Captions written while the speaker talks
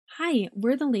Hi,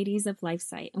 we're the Ladies of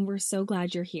LifeSite, and we're so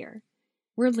glad you're here.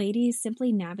 We're ladies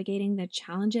simply navigating the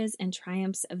challenges and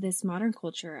triumphs of this modern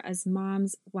culture as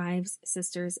moms, wives,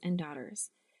 sisters, and daughters.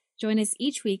 Join us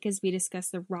each week as we discuss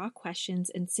the raw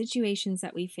questions and situations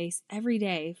that we face every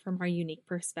day from our unique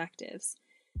perspectives.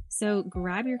 So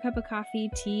grab your cup of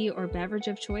coffee, tea, or beverage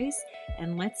of choice,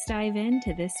 and let's dive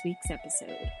into this week's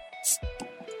episode.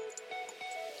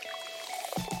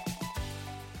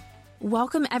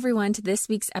 Welcome everyone to this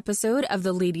week's episode of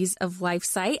the Ladies of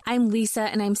LifeSite. I'm Lisa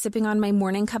and I'm sipping on my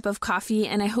morning cup of coffee,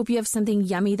 and I hope you have something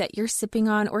yummy that you're sipping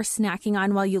on or snacking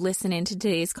on while you listen into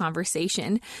today's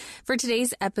conversation. For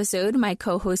today's episode, my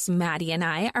co-host Maddie and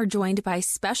I are joined by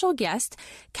special guest,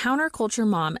 counterculture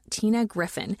mom Tina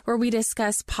Griffin, where we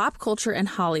discuss pop culture and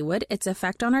Hollywood, its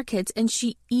effect on our kids, and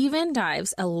she even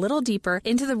dives a little deeper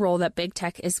into the role that big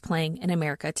tech is playing in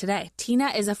America today. Tina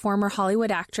is a former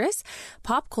Hollywood actress,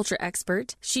 pop culture expert.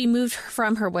 She moved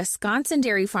from her Wisconsin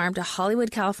dairy farm to Hollywood,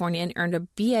 California, and earned a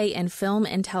BA in film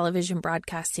and television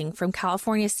broadcasting from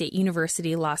California State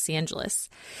University, Los Angeles.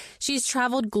 She's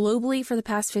traveled globally for the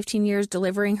past 15 years,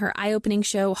 delivering her eye-opening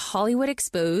show, Hollywood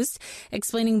Exposed,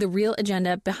 explaining the real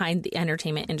agenda behind the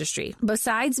entertainment industry.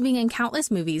 Besides being in countless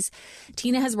movies,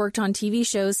 Tina has worked on TV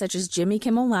shows such as Jimmy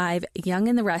Kimmel Live, Young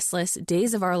and the Restless,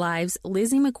 Days of Our Lives,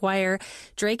 Lizzie McGuire,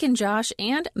 Drake and Josh,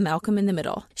 and Malcolm in the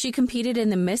Middle. She competed in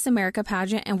the Miss America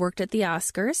pageant and worked at the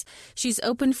Oscars. She's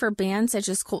opened for bands such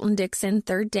as Colton Dixon,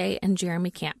 Third Day, and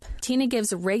Jeremy Camp. Tina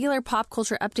gives regular pop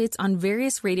culture updates on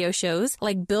various radio shows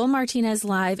like Bill Martinez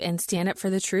Live and Stand Up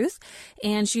for the Truth,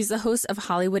 and she's the host of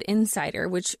Hollywood Insider,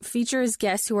 which features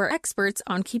guests who are experts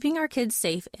on keeping our kids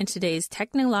safe in today's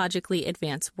technologically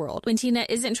advanced world. When Tina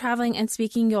isn't traveling and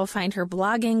speaking, you'll find her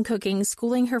blogging, cooking,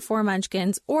 schooling her 4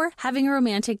 munchkins, or having a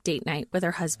romantic date night with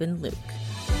her husband, Luke.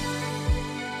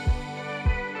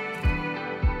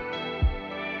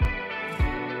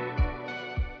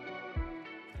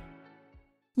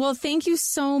 Well, thank you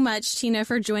so much, Tina,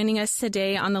 for joining us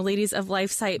today on the Ladies of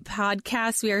LifeSite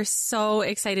podcast. We are so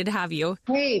excited to have you.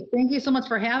 Hey, thank you so much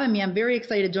for having me. I'm very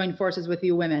excited to join forces with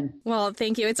you women. Well,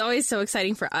 thank you. It's always so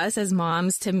exciting for us as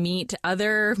moms to meet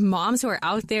other moms who are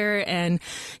out there and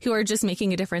who are just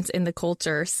making a difference in the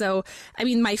culture. So, I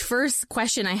mean, my first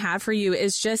question I have for you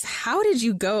is just how did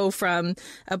you go from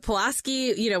a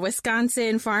Pulaski,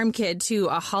 Wisconsin farm kid to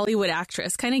a Hollywood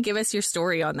actress? Kind of give us your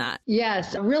story on that.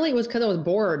 Yes, really it was because I was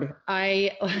bored.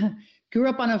 I grew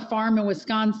up on a farm in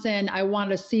Wisconsin. I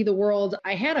wanted to see the world.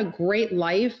 I had a great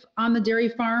life on the dairy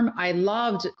farm. I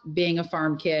loved being a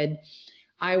farm kid.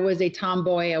 I was a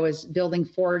tomboy. I was building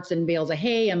forts and bales of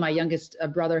hay, and my youngest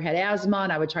brother had asthma,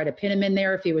 and I would try to pin him in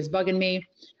there if he was bugging me.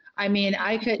 I mean,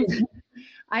 I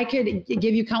could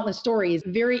give you countless stories.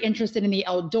 Very interested in the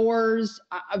outdoors.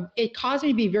 It caused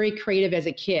me to be very creative as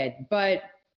a kid. But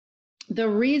the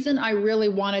reason I really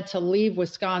wanted to leave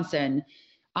Wisconsin,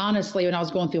 honestly, when I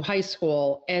was going through high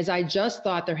school, is I just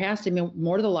thought there has to be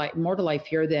more to life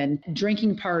here than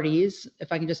drinking parties,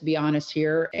 if I can just be honest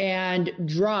here, and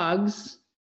drugs,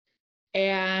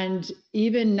 and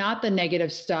even not the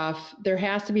negative stuff. There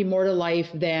has to be more to life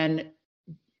than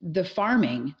the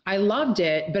farming. I loved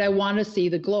it, but I wanted to see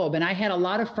the globe. And I had a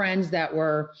lot of friends that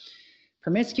were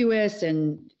promiscuous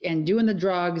and doing the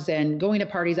drugs and going to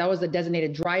parties. I was the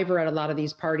designated driver at a lot of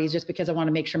these parties just because I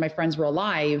wanted to make sure my friends were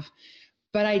alive.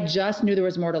 But I just knew there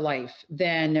was more to life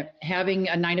than having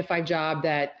a 9-to-5 job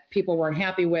that people weren't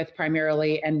happy with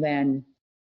primarily, and then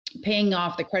paying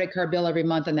off the credit card bill every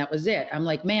month. And that was it. I'm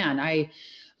like, man, I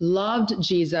loved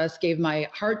Jesus, gave my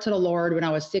heart to the Lord when I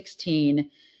was 16.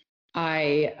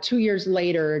 I, 2 years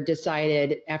later,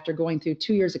 decided after going through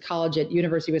 2 years of college at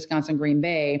University of Wisconsin, Green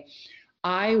Bay,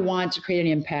 I want to create an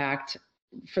impact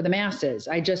for the masses.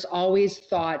 I just always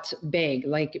thought big,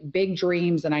 like big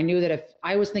dreams. And I knew that if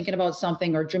I was thinking about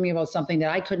something or dreaming about something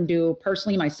that I couldn't do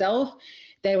personally myself,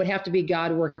 that it would have to be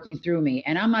God working through me.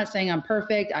 And I'm not saying I'm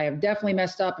perfect. I have definitely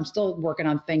messed up. I'm still working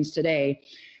on things today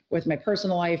with my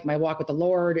personal life, my walk with the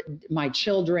Lord, my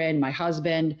children, my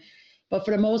husband. But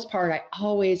for the most part, I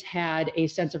always had a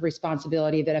sense of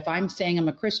responsibility that if I'm saying I'm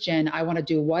a Christian, I want to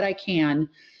do what I can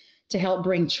to help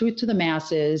bring truth to the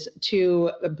masses,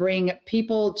 to bring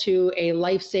people to a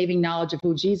life-saving knowledge of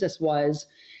who Jesus was.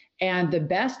 And the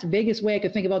biggest way I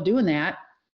could think about doing that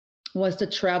was to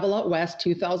travel out west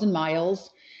 2,000 miles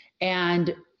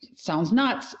and, sounds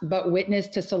nuts, but witness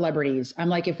to celebrities. I'm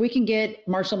like, if we can get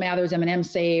Marshall Mathers, Eminem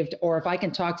saved, or if I can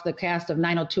talk to the cast of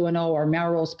 90210 or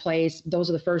Melrose Place, those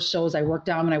are the first shows I worked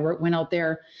on when I went out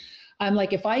there. I'm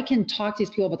like, if I can talk to these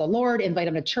people about the Lord, invite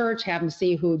them to church, have them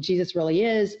see who Jesus really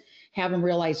is, have them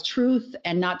realize truth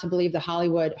and not to believe the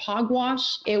Hollywood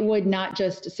hogwash. It would not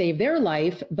just save their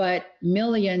life, but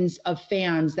millions of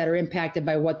fans that are impacted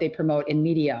by what they promote in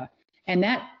media. And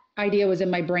that idea was in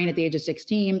my brain at the age of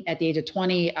 16. At the age of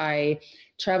 20, I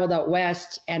traveled out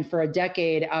west, and for a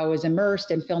decade, I was immersed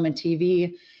in film and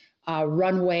TV,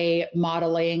 runway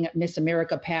modeling, Miss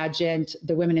America pageant,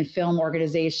 the Women in Film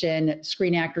Organization,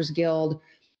 Screen Actors Guild,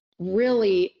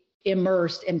 really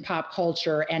immersed in pop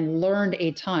culture and learned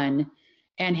a ton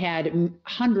and had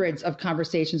hundreds of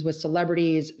conversations with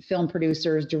celebrities, film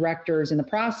producers, directors in the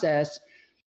process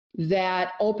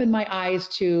that opened my eyes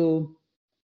to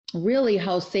really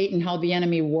how Satan, how the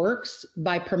enemy works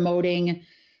by promoting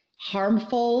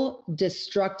harmful,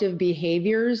 destructive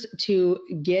behaviors to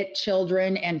get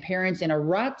children and parents in a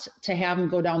rut, to have them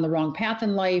go down the wrong path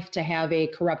in life, to have a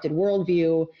corrupted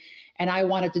worldview. And I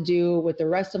wanted to do with the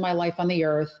rest of my life on the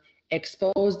earth,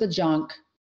 expose the junk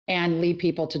and lead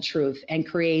people to truth and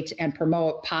create and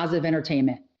promote positive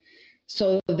entertainment.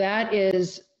 So that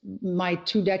is my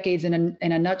 2 decades in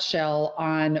a nutshell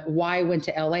on why I went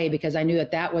to LA, because I knew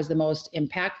that that was the most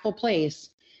impactful place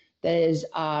that is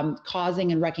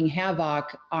causing and wreaking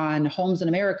havoc on homes in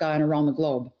America and around the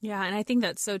globe. Yeah, and I think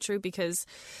that's so true, because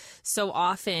so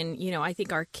often, I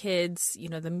think our kids,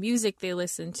 the music they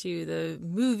listen to, the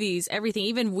movies, everything,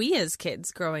 even we as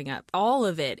kids growing up, all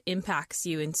of it impacts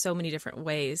you in so many different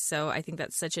ways. So I think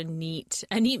that's such a neat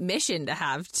mission to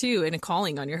have too, and a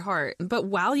calling on your heart. But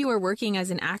while you were working as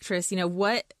an actress,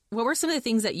 what were some of the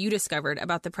things that you discovered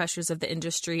about the pressures of the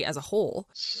industry as a whole?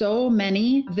 So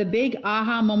many. The big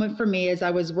aha moment for me is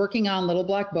I was working on Little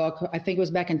Black Book. I think it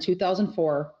was back in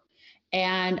 2004.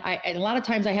 And a lot of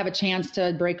times I have a chance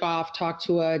to break off, talk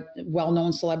to a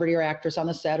well-known celebrity or actress on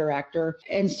the set or actor.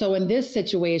 And so in this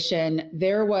situation,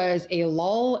 there was a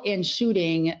lull in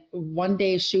shooting, 1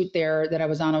 day shoot there that I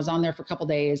was on there for a couple of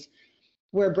days,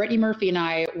 where Brittany Murphy and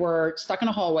I were stuck in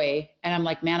a hallway. And I'm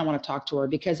like, man, I want to talk to her,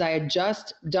 because I had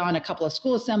just done a couple of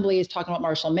school assemblies talking about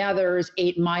Marshall Mathers,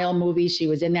 8 Mile movie. She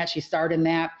was in that. She starred in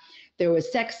that. There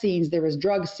was sex scenes, there was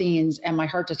drug scenes, and my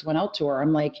heart just went out to her.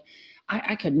 I'm like,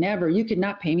 I could never, you could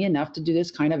not pay me enough to do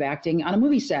this kind of acting on a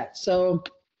movie set. So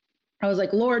I was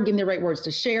like, Lord, give me the right words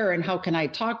to share. And how can I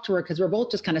talk to her? Because we're both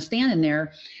just kind of standing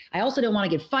there. I also didn't want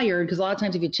to get fired, because a lot of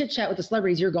times if you chit chat with the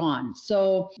celebrities, you're gone.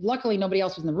 So luckily nobody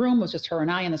else was in the room. It was just her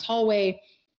and I in this hallway.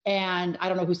 And I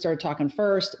don't know who started talking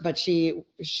first, but she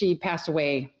passed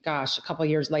away, a couple of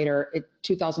years later,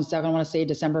 2007, I want to say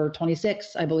December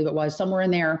 26th, I believe it was, somewhere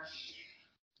in there.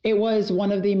 It was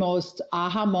one of the most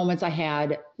aha moments I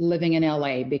had living in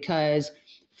LA, because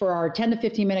for our 10 to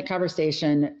 15 minute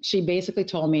conversation, she basically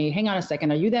told me, hang on a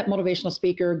second, are you that motivational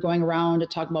speaker going around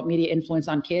talking about media influence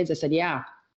on kids? I said, yeah.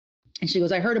 And she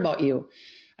goes, I heard about you.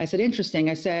 I said, interesting.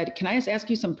 I said, can I just ask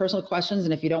you some personal questions?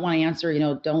 And if you don't want to answer,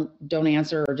 don't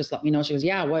answer, or just let me know. She goes,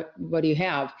 yeah, what do you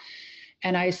have?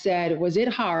 And I said, was it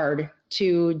hard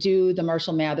to do the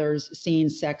Marshall Mathers scene,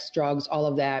 sex, drugs, all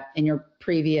of that in your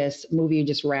previous movie you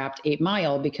just wrapped, 8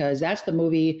 Mile? Because that's the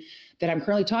movie that I'm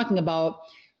currently talking about,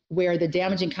 where the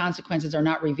damaging consequences are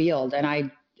not revealed. And I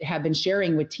have been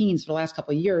sharing with teens for the last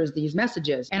couple of years these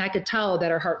messages, and I could tell that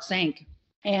her heart sank.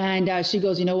 And she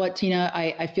goes, you know what, Tina,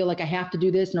 I feel like I have to do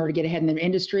this in order to get ahead in the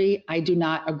industry. I do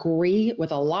not agree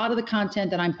with a lot of the content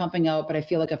that I'm pumping out, but I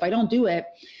feel like if I don't do it,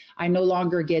 I no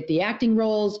longer get the acting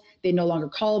roles. They no longer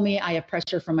call me. I have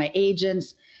pressure from my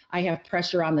agents. I have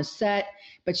pressure on the set.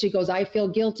 But she goes, I feel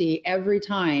guilty every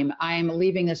time I'm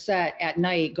leaving the set at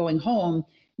night, going home,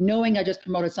 knowing I just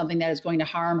promoted something that is going to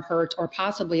harm, hurt, or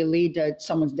possibly lead to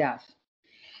someone's death.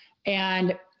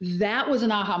 And that was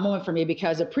an aha moment for me,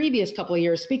 because the previous couple of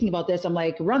years speaking about this, I'm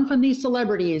like, run from these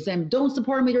celebrities and don't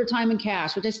support them with your time and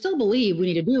cash, which I still believe we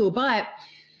need to do. But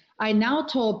I now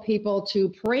told people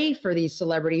to pray for these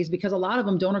celebrities, because a lot of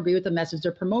them don't agree with the message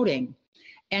they're promoting.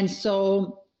 And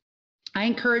so I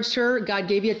encouraged her. God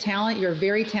gave you a talent. You're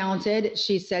very talented.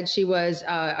 She said she was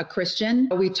a Christian.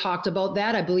 We talked about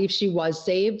that. I believe she was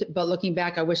saved, but looking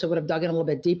back, I wish I would have dug in a little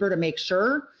bit deeper to make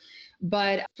sure.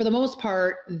 But for the most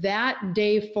part, that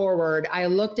day forward, I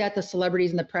looked at the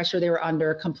celebrities and the pressure they were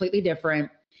under completely different,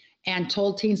 and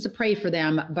told teens to pray for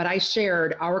them. But I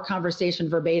shared our conversation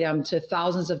verbatim to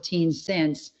thousands of teens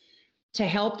since, to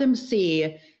help them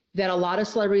see that a lot of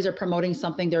celebrities are promoting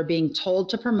something they're being told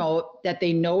to promote, that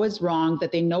they know is wrong,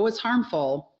 that they know is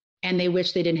harmful, and they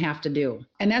wish they didn't have to do.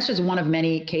 And that's just one of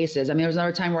many cases. I mean, there was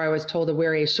another time where I was told to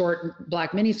wear a short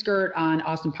black miniskirt on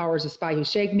Austin Powers' The Spy Who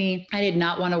Shagged Me. I did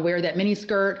not want to wear that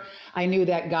miniskirt. I knew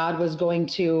that God was going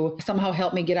to somehow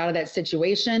help me get out of that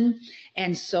situation.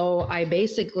 And so I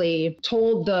basically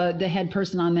told the head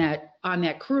person on that on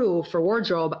that crew for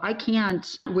wardrobe, I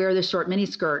can't wear this short mini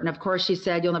skirt. And of course she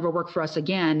said, you'll never work for us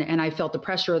again. And I felt the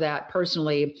pressure of that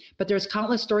personally, but there's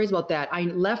countless stories about that. I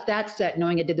left that set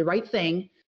knowing I did the right thing,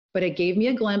 but it gave me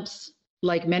a glimpse,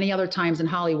 like many other times in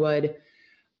Hollywood,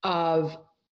 of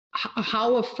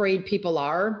how afraid people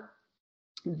are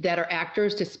that are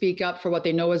actors to speak up for what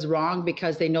they know is wrong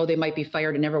because they know they might be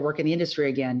fired and never work in the industry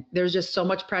again. There's just so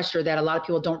much pressure that a lot of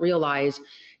people don't realize.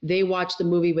 They watch the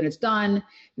movie when it's done,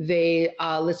 they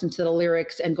listen to the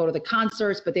lyrics and go to the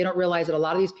concerts, but they don't realize that a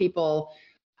lot of these people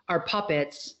are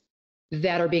puppets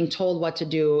that are being told what to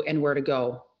do and where to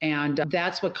go. And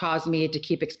that's what caused me to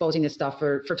keep exposing this stuff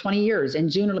for 20 years. In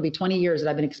June, it'll be 20 years that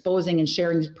I've been exposing and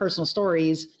sharing personal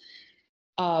stories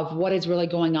of what is really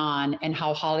going on and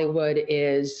how Hollywood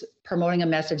is promoting a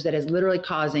message that is literally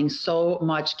causing so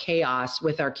much chaos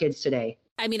with our kids today.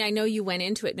 I mean, I know you went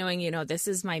into it knowing, this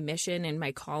is my mission and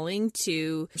my calling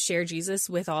to share Jesus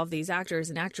with all of these actors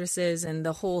and actresses and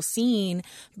the whole scene.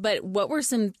 But what were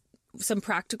some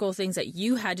practical things that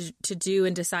you had to do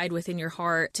and decide within your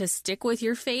heart to stick with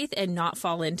your faith and not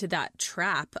fall into that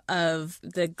trap of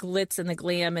the glitz and the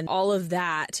glam and all of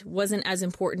that wasn't as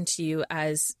important to you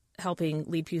as helping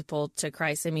lead people to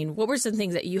Christ? I mean, what were some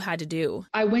things that you had to do?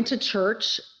 I went to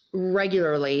church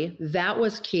regularly. That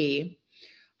was key.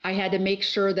 I had to make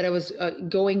sure that I was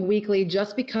going weekly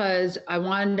just because I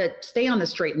wanted to stay on the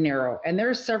straight and narrow. And there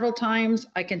are several times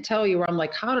I can tell you where I'm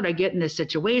like, how did I get in this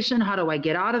situation? How do I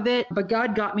get out of it? But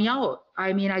God got me out.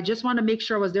 I mean, I just wanted to make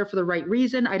sure I was there for the right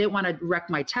reason. I didn't want to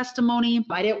wreck my testimony.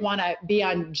 I didn't want to be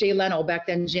on Jay Leno. Back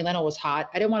then, Jay Leno was hot.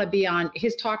 I didn't want to be on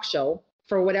his talk show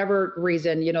for whatever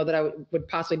reason, that I would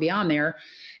possibly be on there.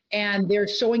 And they're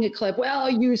showing a clip. Well,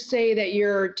 you say that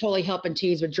you're totally helping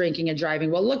teens with drinking and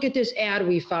driving. Well, look at this ad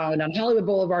we found on Hollywood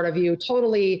Boulevard of you,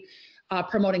 totally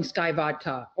promoting Sky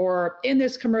Vodka. Or in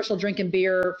this commercial, drinking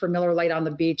beer for Miller Lite on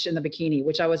the beach in the bikini,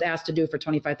 which I was asked to do for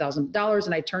 $25,000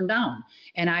 and I turned down.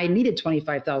 And I needed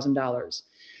 $25,000.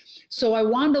 So I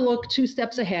wanted to look 2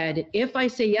 steps ahead. If I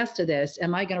say yes to this,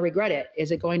 am I going to regret it?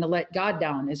 Is it going to let God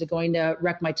down? Is it going to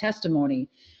wreck my testimony?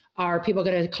 Are people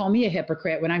going to call me a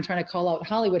hypocrite when I'm trying to call out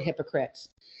Hollywood hypocrites?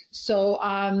 So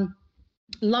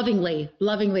lovingly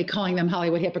calling them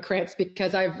Hollywood hypocrites,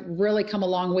 because I've really come a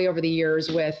long way over the years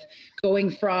with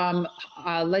going from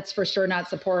let's for sure not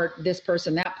support this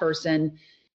person, that person.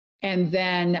 And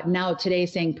then now today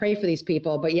saying, pray for these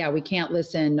people. But yeah, we can't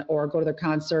listen or go to their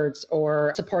concerts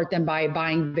or support them by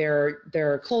buying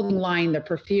their clothing line, their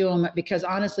perfume. Because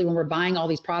honestly, when we're buying all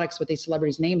these products with these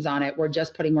celebrities' names on it, we're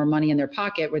just putting more money in their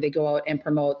pocket where they go out and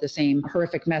promote the same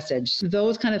horrific message.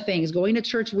 Those kind of things, going to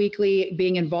church weekly,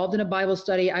 being involved in a Bible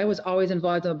study. I was always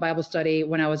involved in a Bible study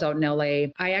when I was out in LA.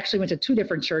 I actually went to 2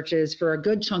 different churches for a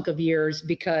good chunk of years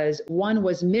because one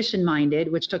was mission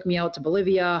minded, which took me out to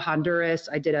Bolivia, Honduras.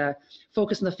 I did a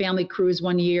Focus on the Family cruise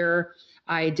one year.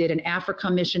 I did an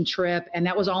Africa mission trip, and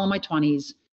that was all in my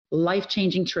 20s,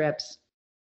 life-changing trips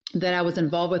that I was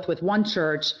involved with one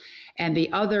church. And the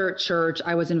other church,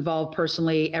 I was involved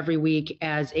personally every week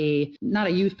as not a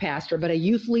youth pastor, but a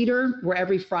youth leader, where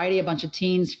every Friday a bunch of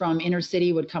teens from inner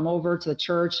city would come over to the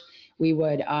church. We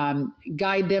would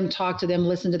guide them, talk to them,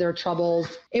 listen to their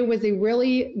troubles. It was a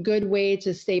really good way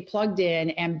to stay plugged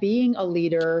in, and being a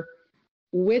leader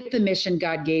with the mission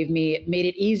God gave me, it made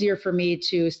it easier for me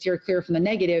to steer clear from the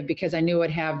negative because I knew it would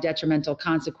have detrimental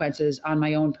consequences on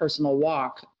my own personal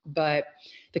walk. But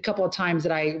the couple of times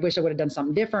that I wish I would have done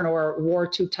something different or wore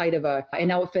too tight of an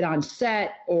outfit on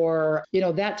set or,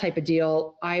 that type of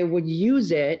deal, I would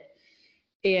use it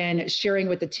in sharing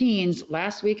with the teens.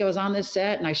 Last week I was on this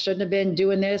set and I shouldn't have been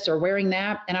doing this or wearing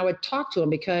that. And I would talk to them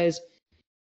because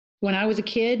when I was a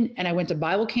kid and I went to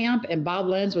Bible camp and Bob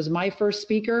Lenz was my first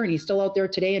speaker and he's still out there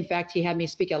today. In fact, he had me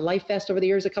speak at Life Fest over the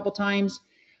years a couple times.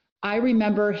 I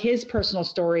remember his personal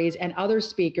stories and other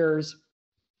speakers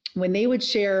when they would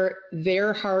share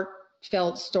their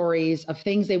heartfelt stories of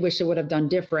things they wish they would have done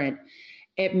different.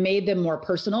 It made them more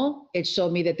personal. It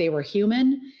showed me that they were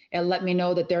human. It let me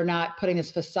know that they're not putting this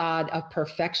facade of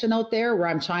perfection out there where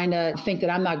I'm trying to think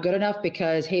that I'm not good enough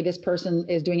because, hey, this person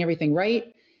is doing everything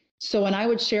right. So when I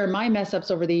would share my mess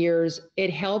ups over the years, it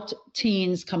helped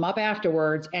teens come up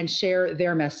afterwards and share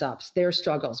their mess ups, their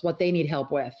struggles, what they need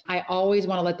help with. I always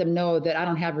want to let them know that I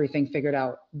don't have everything figured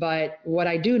out, but what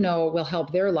I do know will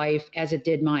help their life as it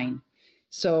did mine.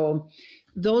 So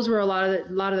those were a lot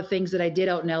of the things that I did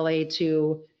out in LA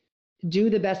to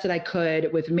do the best that I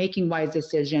could with making wise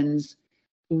decisions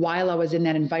while I was in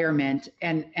that environment.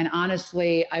 And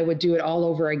honestly, I would do it all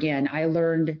over again. I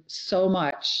learned so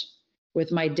much with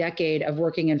my decade of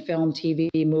working in film, TV,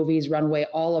 movies, runway,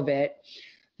 all of it,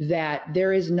 that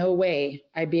there is no way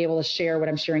I'd be able to share what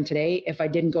I'm sharing today if I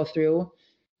didn't go through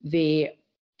the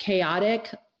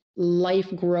chaotic,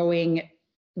 life-growing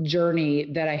journey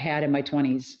that I had in my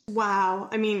 20s. Wow.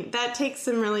 I mean, that takes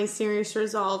some really serious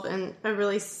resolve and a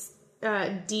really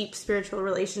deep spiritual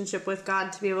relationship with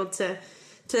God to be able to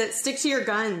stick to your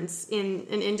guns in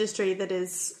an industry that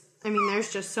is, I mean,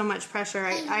 there's just so much pressure.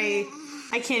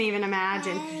 I can't even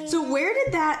imagine. So where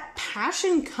did that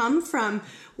passion come from?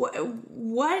 What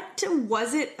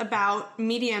was it about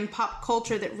media and pop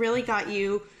culture that really got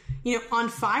you, on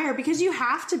fire? Because you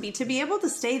have to be able to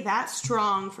stay that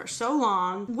strong for so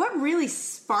long. What really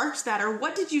sparked that, or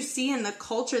what did you see in the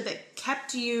culture that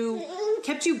kept you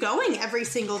going every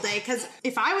single day? Because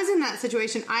if I was in that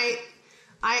situation,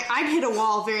 I'd hit a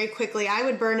wall very quickly. I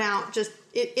would burn out.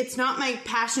 It's not my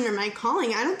passion or my calling.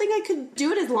 I don't think I could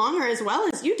do it as long or as well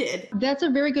as you did. That's a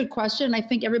very good question. I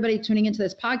think everybody tuning into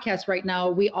this podcast right now,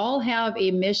 we all have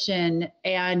a mission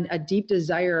and a deep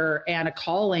desire and a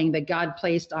calling that God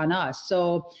placed on us.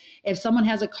 So if someone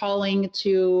has a calling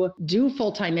to do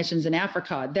full-time missions in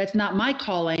Africa, that's not my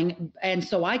calling. And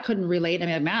so I couldn't relate. I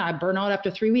mean, man, I burn out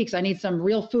after 3 weeks. I need some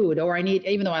real food, or I need,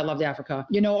 even though I loved Africa,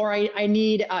 or I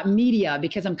need media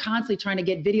because I'm constantly trying to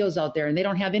get videos out there and they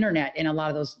don't have internet in a lot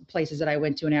of those places that I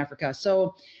went to in Africa.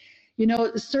 So,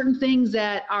 certain things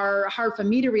that are hard for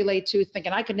me to relate to,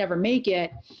 thinking I could never make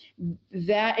it,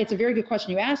 that it's a very good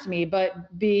question you asked me,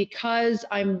 but because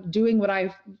I'm doing what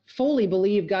I fully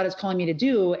believe God is calling me to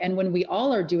do, and when we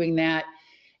all are doing that,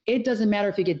 it doesn't matter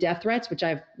if you get death threats, which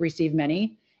I've received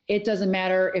many. It doesn't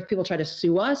matter if people try to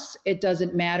sue us. It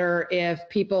doesn't matter if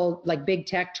people like big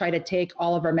tech try to take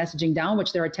all of our messaging down,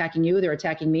 which they're attacking you, they're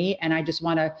attacking me. And I just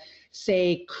want to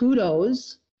say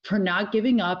kudos for not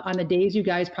giving up on the days you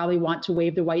guys probably want to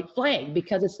wave the white flag,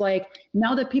 because it's like,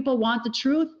 now that people want the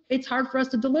truth, it's hard for us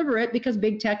to deliver it because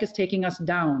big tech is taking us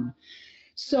down.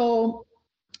 So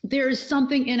there's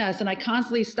something in us, and I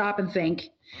constantly stop and think,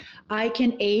 I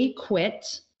can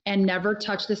quit and never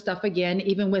touch this stuff again,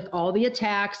 even with all the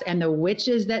attacks and the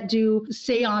witches that do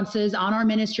seances on our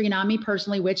ministry and on me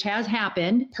personally, which has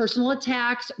happened. Personal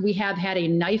attacks. We have had a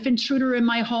knife intruder in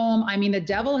my home. I mean, the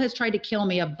devil has tried to kill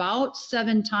me about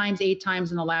 7 times, 8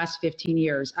 times in the last 15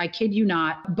 years. I kid you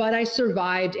not, but I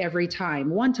survived every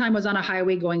time. One time I was on a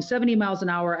highway going 70 miles an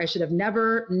hour. I should have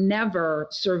never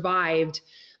survived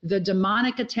the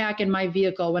demonic attack in my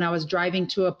vehicle when I was driving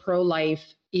to a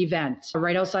pro-life event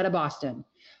right outside of Boston.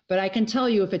 But I can tell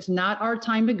you, if it's not our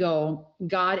time to go,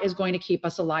 God is going to keep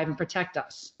us alive and protect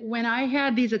us. When I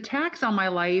had these attacks on my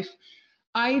life,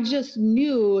 I just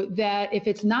knew that if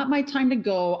it's not my time to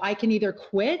go, I can either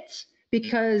quit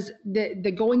because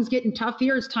the going's getting tough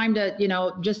here. It's time to,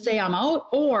 just say I'm out.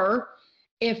 Or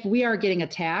if we are getting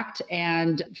attacked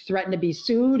and threatened to be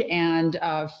sued, and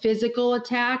physical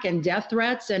attack and death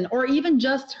threats, or even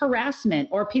just harassment,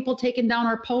 or people taking down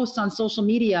our posts on social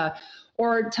media,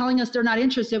 or telling us they're not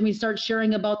interested when we start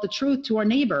sharing about the truth to our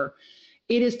neighbor.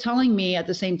 It is telling me at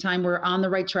the same time we're on the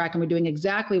right track and we're doing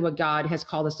exactly what God has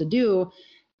called us to do.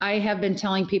 I have been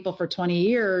telling people for 20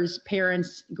 years,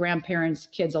 parents, grandparents,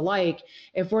 kids alike,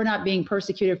 if we're not being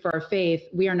persecuted for our faith,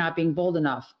 we are not being bold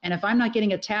enough. And if I'm not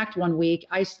getting attacked one week,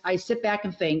 I sit back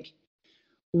and think,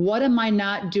 what am I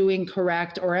not doing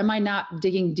correct? Or am I not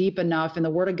digging deep enough in the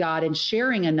Word of God and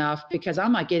sharing enough because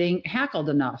I'm not getting hackled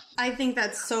enough? I think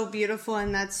that's so beautiful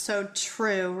and that's so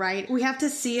true, right? We have to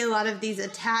see a lot of these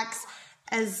attacks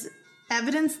as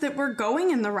evidence that we're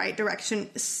going in the right direction.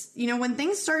 When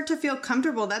things start to feel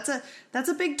comfortable, that's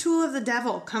a big tool of the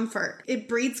devil, comfort. It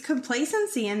breeds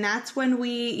complacency, and that's when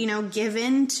we, give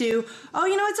in to,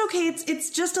 it's okay. It's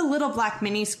just a little black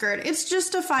mini skirt. It's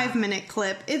just a 5-minute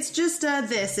clip. It's just a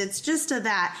this. It's just a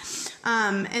that.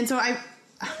 And so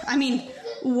I mean,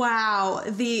 wow,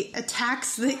 the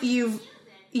attacks that you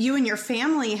and your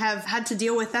family have had to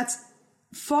deal with, that's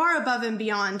far above and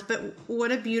beyond. But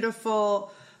what a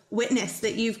beautiful witness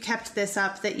that you've kept this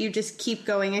up, that you just keep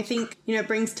going. I think, it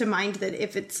brings to mind that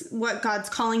if it's what God's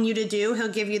calling you to do, he'll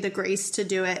give you the grace to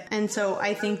do it. And so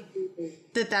I think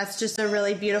that that's just a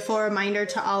really beautiful reminder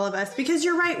to all of us, because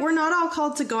you're right. We're not all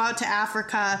called to go out to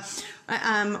Africa,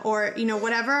 or,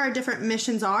 whatever our different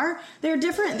missions are. They're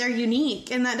different. They're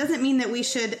unique. And that doesn't mean that we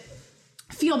should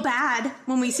feel bad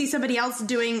when we see somebody else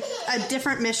doing a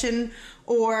different mission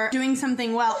or doing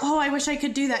something well. Oh, I wish I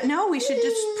could do that. No, we should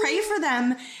just pray for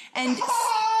them and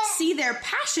see their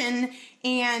passion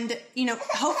and,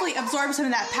 hopefully absorb some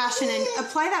of that passion and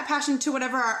apply that passion to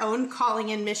whatever our own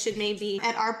calling and mission may be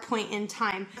at our point in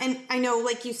time. And I know,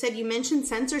 like you said, you mentioned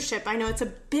censorship. I know it's a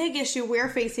big issue we're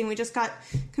facing. We just got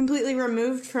completely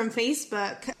removed from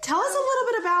Facebook. Tell us a little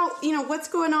bit about, what's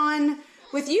going on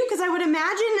with you, because I would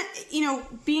imagine,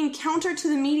 being counter to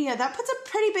the media, that puts a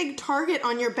pretty big target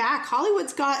on your back.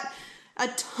 Hollywood's got a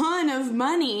ton of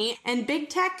money, and big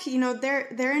tech,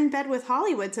 they're in bed with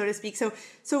Hollywood, so to speak. So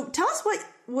tell us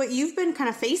what you've been kind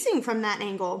of facing from that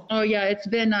angle. Oh yeah, it's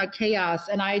been chaos.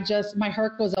 And my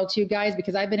heart goes out to you guys,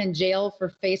 because I've been in jail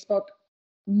for Facebook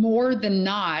more than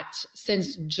not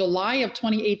since July of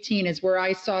 2018 is where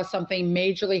I saw something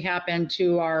majorly happen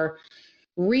to our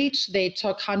reach. They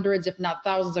took hundreds, if not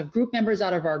thousands, of group members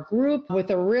out of our group with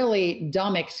a really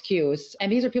dumb excuse.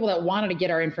 And these are people that wanted to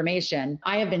get our information.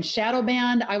 I have been shadow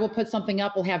banned. I will put something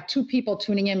up. We'll have 2 people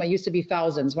tuning in. What used to be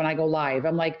thousands when I go live.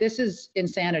 I'm like, this is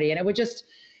insanity. And it would just,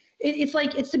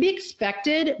 it's to be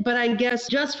expected, but I guess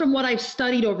just from what I've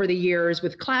studied over the years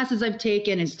with classes I've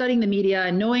taken and studying the media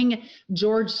and knowing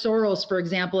George Soros, for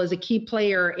example, is a key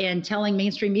player in telling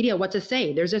mainstream media what to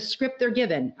say. There's a script they're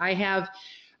given. I have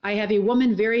a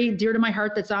woman very dear to my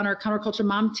heart that's on our Counterculture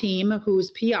Mom team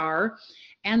who's PR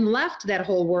and left that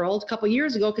whole world a couple of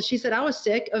years ago because she said, I was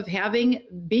sick of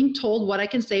being told what I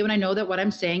can say when I know that what I'm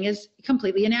saying is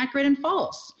completely inaccurate and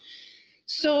false.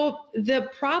 So the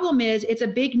problem is it's a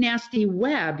big, nasty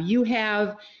web. You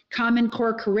have Common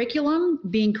Core curriculum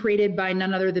being created by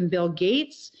none other than Bill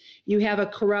Gates. You have a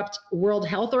corrupt World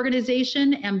Health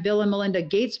Organization and Bill and Melinda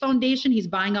Gates Foundation. He's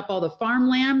buying up all the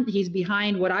farmland. He's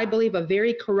behind what I believe a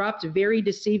very corrupt, very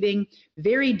deceiving,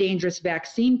 very dangerous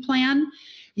vaccine plan.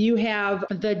 You have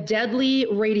the deadly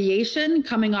radiation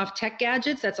coming off tech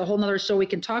gadgets. That's a whole nother show we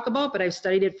can talk about, but I've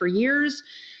studied it for years.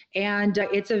 And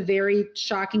it's a very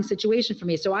shocking situation for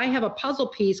me. So I have a puzzle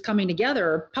pieces for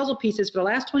the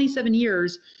last 27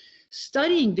 years,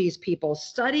 studying these people,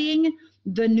 studying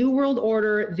the New World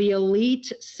Order, the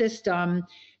elite system,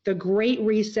 the Great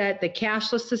Reset, the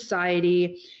cashless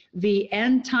society, the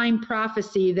end time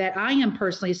prophecy that I am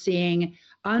personally seeing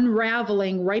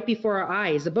unraveling right before our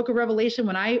eyes. The book of Revelation,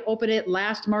 when I opened it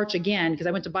last March again, because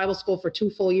I went to Bible school for 2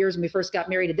 full years when we first got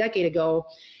married a decade ago,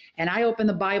 and I opened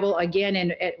the Bible again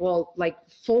and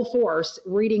full force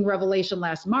reading Revelation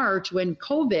last March when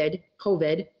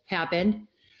COVID happened.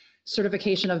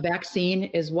 Certification of vaccine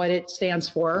is what it stands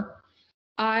for.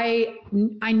 I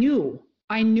knew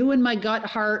in my gut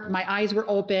heart, my eyes were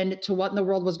opened to what in the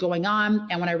world was going on.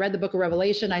 And when I read the book of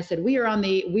Revelation, I said, we are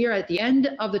at the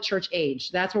end of the church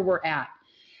age. That's where we're at.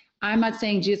 I'm not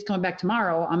saying Jesus is coming back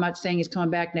tomorrow. I'm not saying he's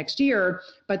coming back next year,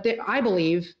 but I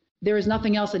believe there is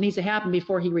nothing else that needs to happen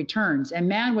before he returns. And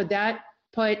man, would that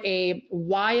put a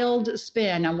wild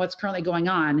spin on what's currently going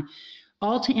on,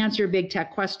 all to answer your big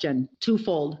tech question,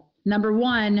 twofold. Number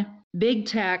one, big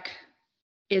tech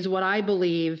is what I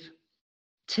believe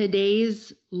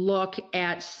today's look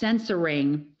at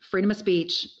censoring freedom of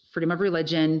speech, freedom of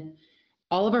religion,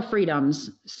 all of our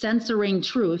freedoms, censoring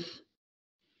truth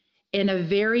in a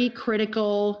very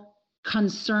critical,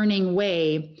 concerning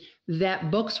way,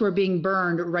 that books were being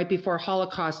burned right before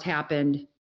Holocaust happened,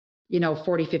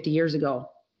 40, 50 years ago.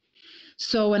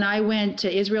 So when I went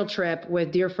to Israel trip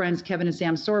with dear friends, Kevin and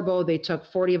Sam Sorbo, they took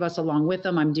 40 of us along with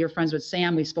them. I'm dear friends with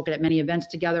Sam. We've spoken at many events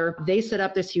together. They set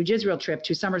up this huge Israel trip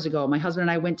 2 summers ago. My husband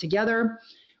and I went together.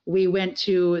 We went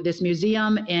to this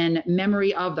museum in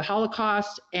memory of the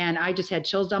Holocaust, and I just had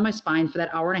chills down my spine for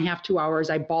that hour and a half, 2 hours.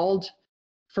 I bawled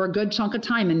for a good chunk of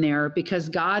time in there because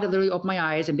God literally opened my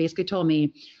eyes and basically told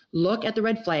me, look at the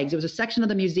red flags. It was a section of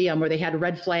the museum where they had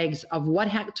red flags of what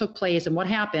took place and what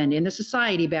happened in the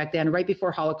society back then, right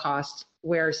before Holocaust,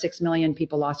 where 6 million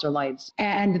people lost their lives.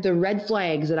 And the red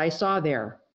flags that I saw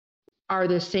there are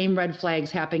the same red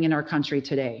flags happening in our country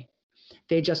today.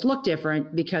 They just look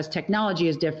different because technology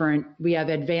is different. We have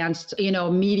advanced,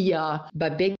 media,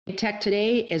 but big tech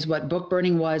today is what book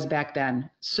burning was back then.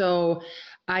 So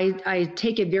I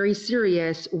take it very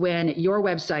serious when your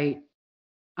website,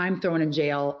 I'm thrown in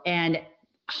jail, and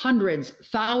hundreds,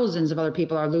 thousands of other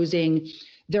people are losing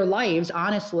their lives,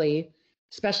 honestly,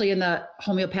 especially in the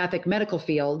homeopathic medical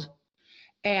field.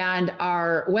 And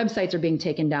our websites are being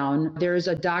taken down. There's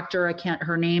a doctor,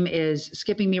 her name is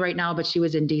skipping me right now, but she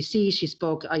was in DC. She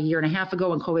spoke a year and a half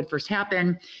ago when COVID first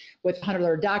happened with 100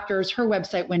 other doctors. Her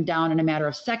website went down in a matter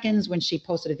of seconds when she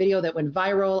posted a video that went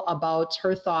viral about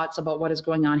her thoughts about what is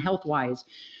going on health-wise.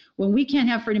 When we can't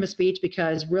have freedom of speech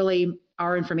because really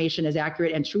our information is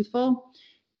accurate and truthful,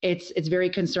 it's very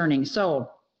concerning. So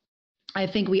I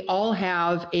think we all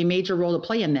have a major role to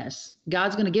play in this.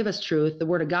 God's going to give us truth. The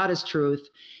word of God is truth.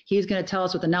 He's going to tell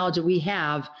us with the knowledge that we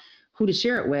have who to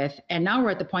share it with. And now we're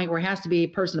at the point where it has to be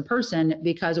person to person,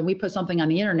 because when we put something on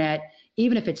the internet,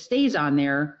 even if it stays on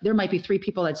there, there might be 3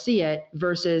 people that see it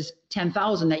versus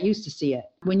 10,000 that used to see it.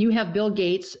 When you have Bill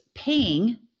Gates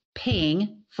paying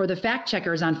paying for the fact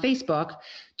checkers on Facebook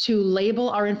to label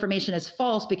our information as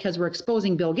false because we're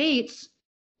exposing Bill Gates,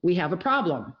 we have a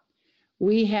problem.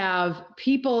 We have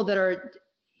people that are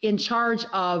in charge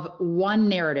of one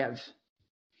narrative.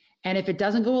 And if it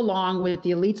doesn't go along with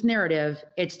the elite's narrative,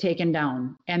 it's taken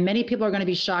down. And many people are going to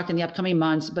be shocked in the upcoming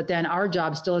months, but then our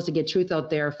job still is to get truth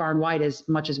out there far and wide as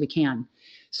much as we can.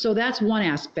 So that's one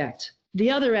aspect.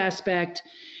 The other aspect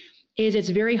is it's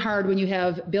very hard when you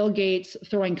have Bill Gates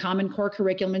throwing Common Core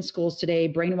curriculum in schools today,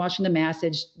 brainwashing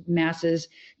the masses,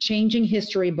 changing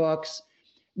history books,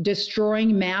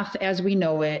 destroying math as we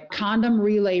know it, condom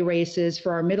relay races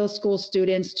for our middle school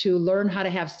students to learn how to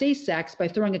have safe sex by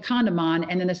throwing a condom on,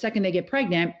 and then the second they get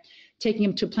pregnant, taking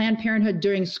them to Planned Parenthood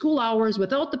during school hours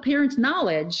without the parents'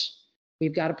 knowledge,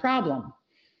 we've got a problem.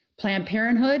 Planned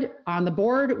Parenthood on the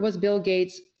board was Bill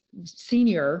Gates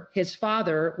Sr. His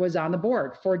father was on the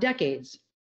board for decades.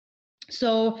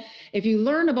 So if you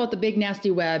learn about the big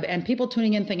nasty web and people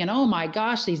tuning in thinking, oh my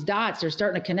gosh, these dots are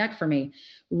starting to connect for me.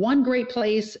 One great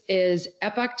place is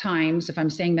Epoch Times, if I'm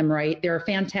saying them right. They're a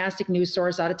fantastic news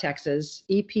source out of Texas,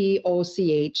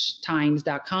 EPOCH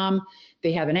times.com.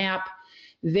 They have an app.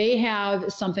 They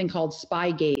have something called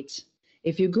Spygate.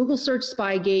 If you Google search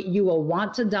Spygate, you will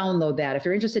want to download that. If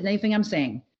you're interested in anything I'm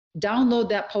saying, download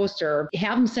that poster,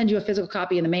 have them send you a physical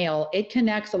copy in the mail. It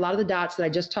connects a lot of the dots that I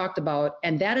just talked about.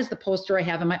 And that is the poster I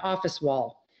have in my office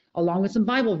wall, along with some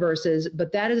Bible verses.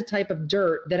 But that is a type of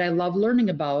dirt that I love learning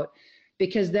about,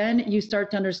 because then you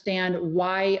start to understand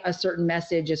why a certain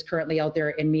message is currently out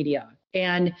there in media.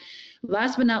 And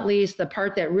last but not least, the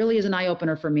part that really is an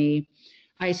eye-opener for me,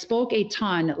 I spoke a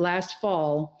ton last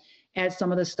fall at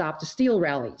some of the Stop the Steal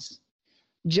rallies,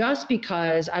 just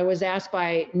because I was asked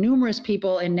by numerous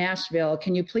people in Nashville,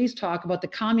 can you please talk about the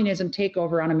communism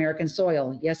takeover on American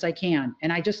soil? Yes, I can.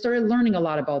 And I just started learning a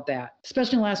lot about that,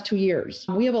 especially in the last 2 years.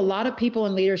 We have a lot of people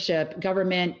in leadership,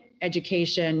 government,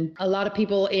 education, a lot of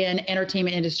people in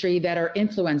entertainment industry that are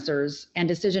influencers and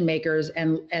decision makers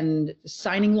and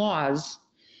signing laws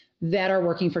that are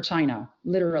working for China,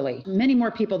 literally. Many more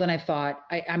people than I thought.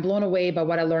 I'm blown away by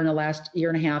what I learned the last year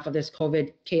and a half of this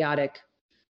COVID chaotic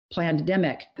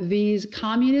pandemic. These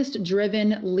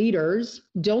communist-driven leaders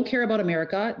don't care about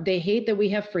America. They hate that we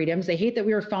have freedoms. They hate that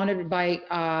we were founded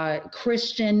by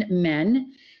Christian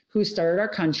men who started our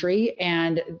country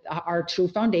and our true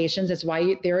foundations. That's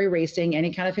why they're erasing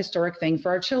any kind of historic thing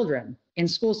for our children in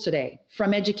schools today,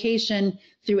 from education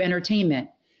through entertainment.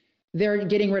 They're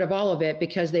getting rid of all of it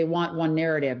because they want one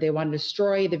narrative. They want to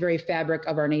destroy the very fabric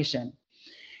of our nation.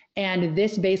 And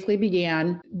this basically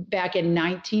began back in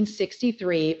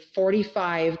 1963.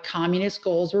 45 communist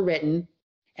goals were written,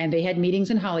 and they had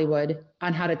meetings in Hollywood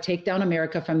on how to take down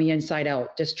America from the inside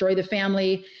out, destroy the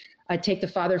family, take the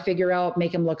father figure out,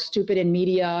 make him look stupid in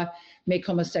media, make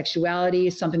homosexuality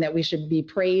something that we should be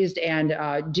praised and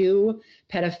do,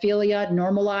 pedophilia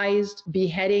normalized,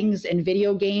 beheadings in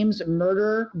video games,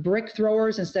 murder, brick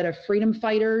throwers instead of freedom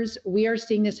fighters. We are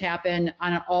seeing this happen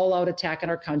on an all-out attack on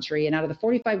our country. And out of the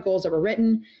 45 goals that were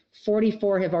written,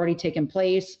 44 have already taken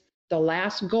place. The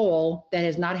last goal that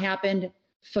has not happened,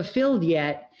 fulfilled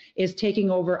yet, is taking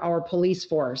over our police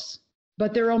force.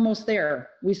 But they're almost there.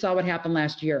 We saw what happened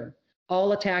last year.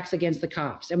 All attacks against the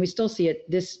cops, and we still see it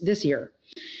this year.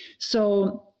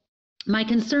 So my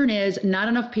concern is not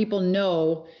enough people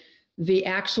know the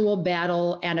actual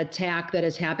battle and attack that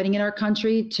is happening in our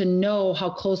country to know how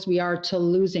close we are to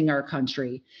losing our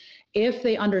country. If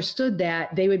they understood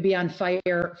that, they would be on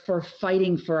fire for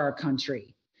fighting for our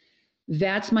country.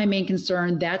 That's my main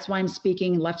concern. That's why I'm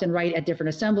speaking left and right at different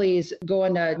assemblies,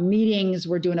 going to meetings.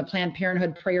 We're doing a Planned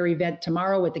Parenthood prayer event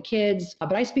tomorrow with the kids,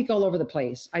 but I speak all over the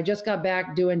place. I just got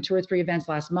back doing 2 or 3 events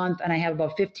last month, and I have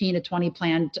about 15 to 20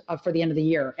 planned for the end of the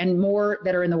year, and more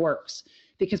that are in the works,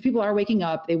 because people are waking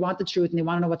up, they want the truth, and they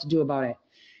want to know what to do about it.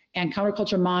 And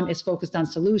Counterculture Mom is focused on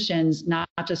solutions, not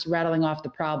just rattling off the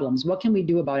problems. What can we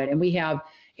do about it? And we have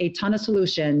a ton of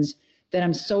solutions that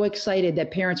I'm so excited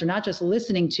that parents are not just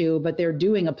listening to, but they're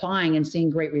doing, applying, and seeing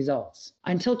great results.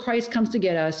 Until Christ comes to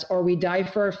get us, or we die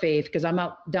for our faith, because I'm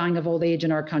not dying of old age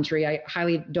in our country. I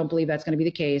highly don't believe that's going to be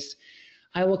the case.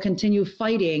 I will continue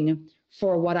fighting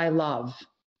for what I love: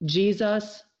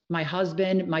 Jesus, my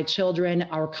husband, my children,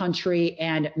 our country,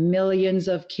 and millions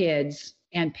of kids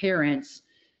and parents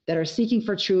that are seeking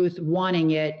for truth,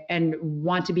 wanting it, and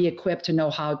want to be equipped to know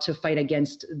how to fight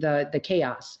against the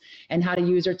chaos and how to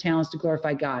use their talents to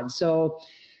glorify God. So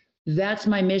that's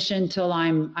my mission till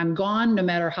I'm gone, no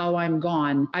matter how I'm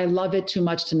gone. I love it too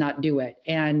much to not do it.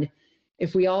 And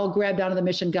if we all grab down to the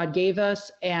mission God gave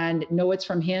us and know it's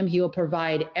from Him, He will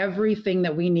provide everything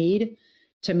that we need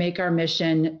to make our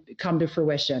mission come to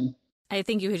fruition. I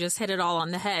think you just hit it all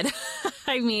on the head.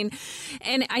 I mean,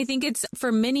 and I think it's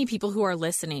for many people who are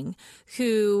listening,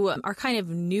 who are kind of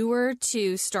newer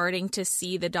to starting to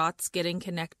see the dots getting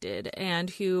connected, and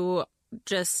who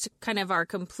just kind of are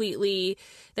completely,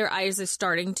 their eyes are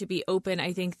starting to be open.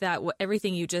 I think that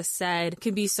everything you just said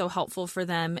can be so helpful for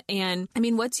them. And I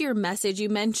mean, what's your message? You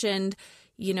mentioned,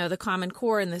 you know, the Common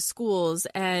Core in the schools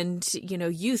and, you know,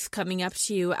 youth coming up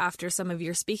to you after some of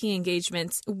your speaking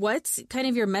engagements. What's kind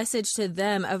of your message to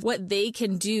them of what they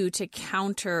can do to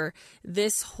counter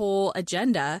this whole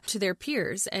agenda to their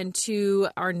peers and to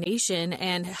our nation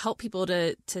and help people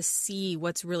to see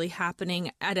what's really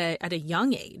happening at a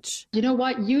young age? You know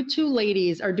what? You two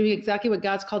ladies are doing exactly what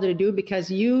God's called you to do, because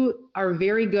you are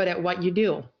very good at what you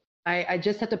do. I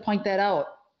just have to point that out.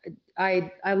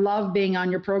 I love being on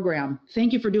your program.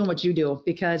 Thank you for doing what you do,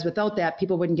 because without that,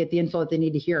 people wouldn't get the info that they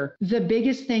need to hear. The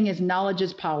biggest thing is knowledge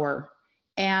is power.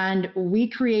 And we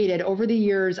created over the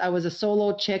years, I was a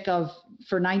solo chick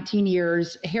for 19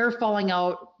 years, hair falling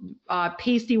out,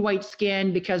 pasty white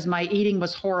skin because my eating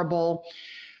was horrible,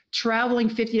 traveling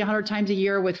 50 to 100 times a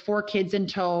year with 4 kids in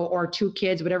tow, or 2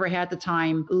 kids, whatever I had at the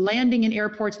time, landing in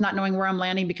airports, not knowing where I'm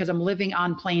landing because I'm living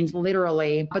on planes,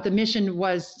 literally. But the mission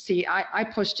was, I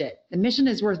pushed it. The mission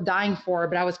is worth dying for,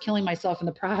 but I was killing myself in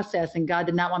the process, and God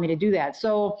did not want me to do that.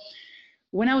 So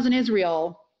when I was in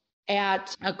Israel,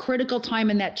 at a critical time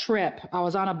in that trip, I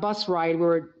was on a bus ride. We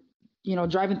were,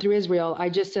 driving through Israel. I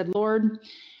just said, Lord,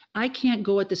 I can't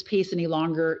go at this pace any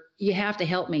longer. You have to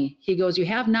help me. He goes, you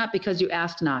have not because you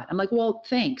asked not. I'm like, well,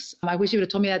 thanks. I wish you would have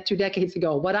told me that 2 decades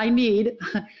ago. What I need,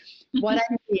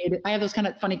 I have those kind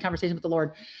of funny conversations with the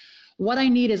Lord. What I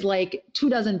need is like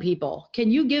 24 people. Can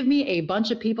you give me a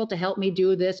bunch of people to help me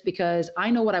do this? Because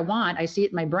I know what I want. I see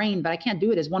it in my brain, but I can't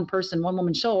do it as one person, one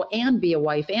woman show, and be a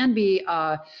wife, and be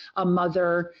a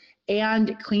mother,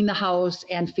 and clean the house,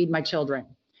 and feed my children,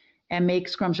 and make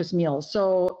scrumptious meals.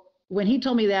 So when he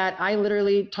told me that, I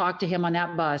literally talked to him on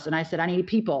that bus, and I said, I need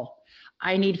people.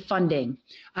 I need funding.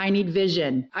 I need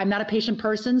vision. I'm not a patient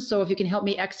person, so if you can help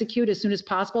me execute as soon as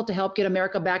possible to help get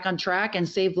America back on track and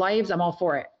save lives, I'm all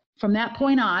for it. From that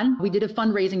point on, we did a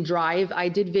fundraising drive. I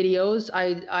did videos.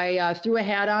 I threw a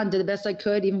hat on, did the best I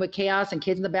could, even with chaos and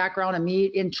kids in the background, and me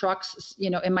in trucks,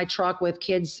 in my truck with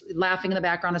kids laughing in the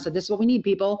background. I said, this is what we need,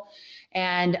 people.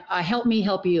 And help me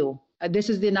help you. This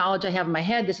is the knowledge I have in my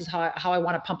head. This is how I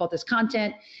want to pump out this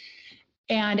content.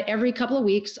 And every couple of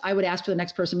weeks, I would ask for the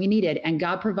next person we needed. And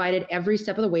God provided every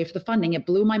step of the way for the funding. It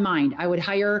blew my mind. I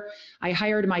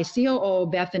hired my COO,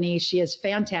 Bethany. She is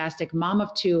fantastic, mom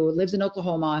of 2, lives in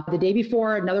Oklahoma. The day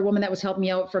before, another woman that was helping me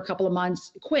out for a couple of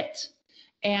months quit.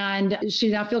 And she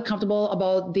did not feel comfortable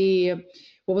about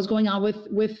what was going on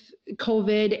with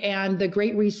COVID and the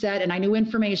Great Reset. And I knew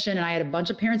information, and I had a bunch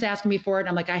of parents asking me for it. And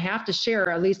I'm like, I have to share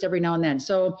at least every now and then.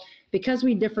 So because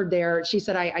we differed there, she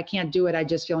said, I can't do it. I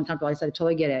just feel uncomfortable. I said, I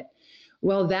totally get it.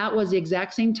 Well, that was the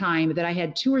exact same time that I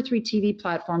had 2 or 3 TV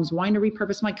platforms wanting to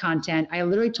repurpose my content. I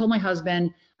literally told my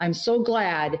husband, I'm so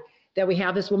glad that we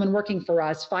have this woman working for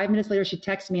us. 5 minutes later, she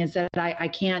texted me and said, I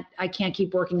can't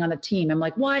keep working on the team. I'm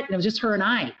like, what? And it was just her and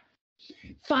I.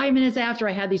 5 minutes after,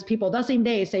 I had these people that same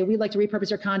day say, we'd like to repurpose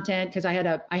your content, because I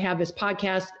have this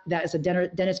podcast that is a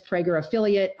Dennis Prager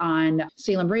affiliate on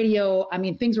Salem Radio. I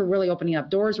mean, things were really opening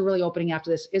up. Doors were really opening after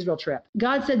this Israel trip.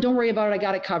 God said, don't worry about it. I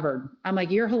got it covered. I'm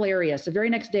like, you're hilarious. The very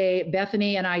next day,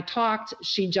 Bethany and I talked.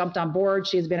 She jumped on board.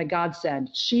 She has been a godsend.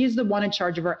 She's the one in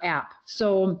charge of our app.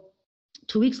 So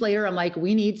 2 weeks later, I'm like,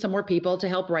 we need some more people to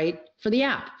help write for the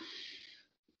app.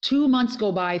 2 months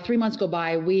go by, 3 months go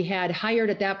by. We had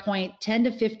hired at that point 10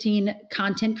 to 15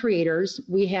 content creators.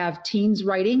 We have teens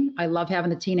writing. I love having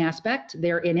the teen aspect.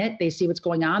 They're in it. They see what's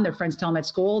going on. Their friends tell them at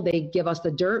school. They give us the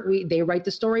dirt. They write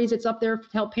the stories. It's up there to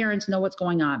help parents know what's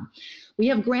going on. We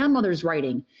have grandmothers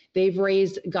writing. They've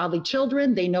raised godly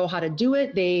children. They know how to do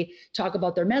it. They talk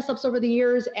about their mess ups over the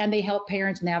years, and they help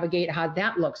parents navigate how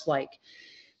that looks like.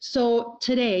 So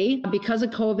today, because of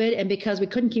COVID and because we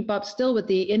couldn't keep up still with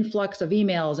the influx of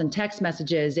emails and text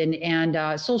messages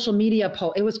and social media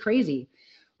posts, it was crazy.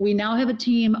 We now have a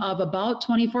team of about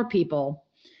 24 people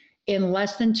in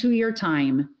less than 2-year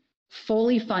time,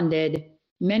 fully funded.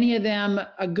 Many of them,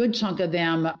 a good chunk of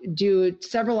them, do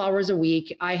several hours a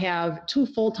week. I have 2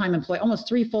 full-time employees, almost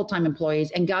 3 full-time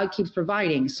employees, and God keeps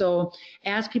providing. So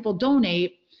as people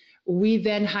donate, we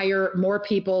then hire more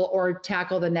people or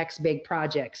tackle the next big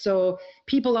project. So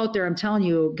people out there, I'm telling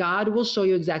you, God will show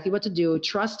you exactly what to do.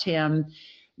 Trust him.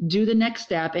 do the next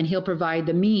step and he'll provide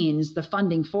the means, the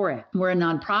funding for it. We're a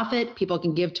nonprofit. People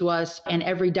can give to us and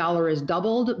every dollar is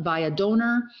doubled by a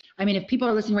donor. I mean, if people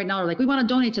are listening right now, are like, we want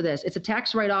to donate to this. It's a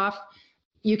tax write-off.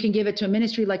 You can give it to a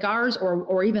ministry like ours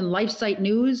or even LifeSite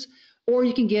News, or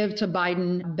you can give to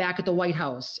Biden back at the White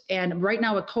House. And right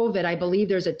now with COVID, I believe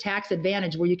there's a tax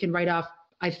advantage where you can write off,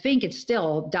 I think it's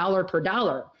still dollar per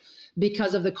dollar.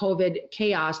 Because of the COVID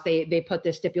chaos, they put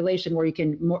this stipulation where you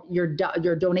can your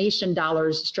donation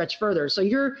dollars stretch further. So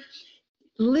you're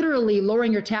literally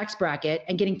lowering your tax bracket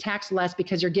and getting taxed less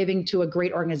because you're giving to a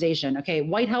great organization. Okay,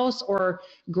 White House or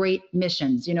great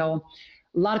missions. You know,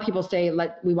 a lot of people say,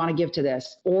 we want to give to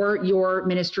this or your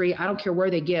ministry. I don't care where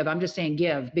they give. I'm just saying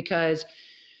give, because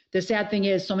the sad thing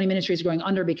is so many ministries are going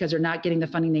under because they're not getting the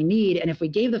funding they need. And if we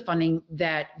gave the funding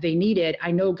that they needed,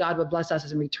 I know God would bless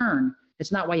us in return.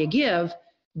 It's not why you give,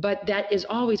 but that is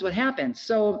always what happens.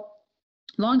 So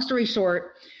long story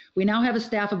short, we now have a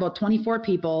staff of about 24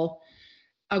 people,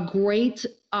 a great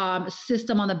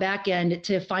system on the back end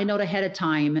to find out ahead of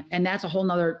time. And that's a whole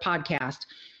nother podcast.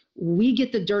 We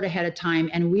get the dirt ahead of time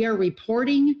and we are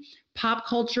reporting pop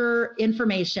culture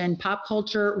information, pop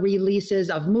culture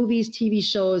releases of movies, TV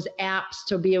shows, apps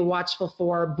to be watchful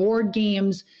for, board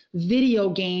games, video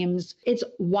games. It's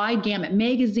wide gamut,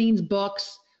 magazines,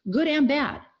 books, good and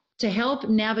bad, to help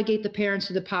navigate the parents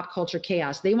through the pop culture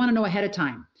chaos. They want to know ahead of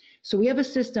time. So we have a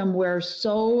system where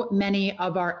so many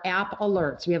of our app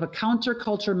alerts, we have a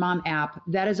Counterculture Mom app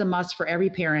that is a must for every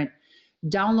parent.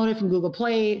 Download it from Google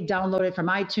Play, download it from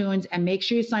iTunes, and make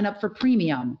sure you sign up for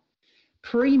Premium.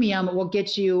 Premium will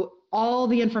get you all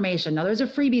the information. Now there's a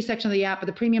freebie section of the app, but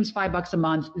the premium's $5 a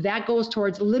month. That goes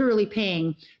towards literally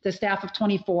paying the staff of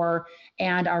 24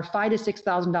 and our $5,000 to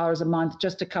 $6,000 a month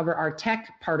just to cover our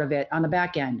tech part of it on the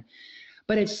back end.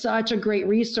 But it's such a great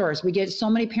resource. We get so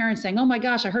many parents saying, oh my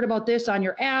gosh, I heard about this on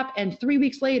your app. And 3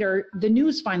 weeks later, the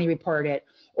news finally reported it,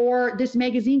 or this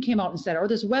magazine came out and said, or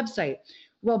this website.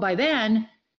 Well, by then,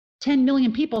 10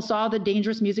 million people saw the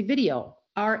Dangerous music video.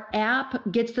 Our app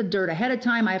gets the dirt ahead of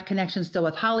time. I have connections still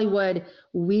with Hollywood.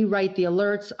 We write the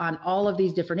alerts on all of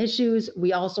these different issues.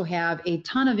 We also have a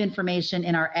ton of information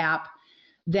in our app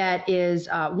that is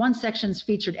one section's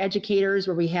featured educators,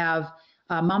 where we have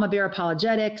Mama Bear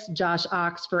Apologetics, Josh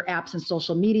Ox for apps and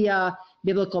social media,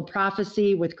 Biblical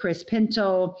Prophecy with Chris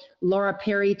Pinto. Laura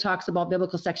Perry talks about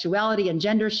biblical sexuality and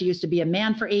gender. She used to be a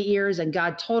man for 8 years and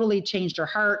God totally changed her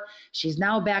heart. She's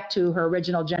now back to her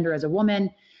original gender as a woman.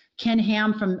 Ken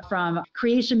Ham from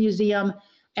Creation Museum,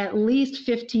 at least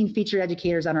 15 featured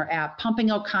educators on our app,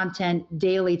 pumping out content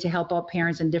daily to help out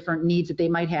parents and different needs that they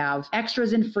might have.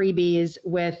 Extras and freebies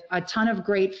with a ton of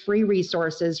great free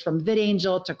resources, from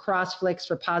VidAngel to CrossFlix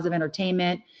for positive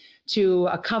entertainment, to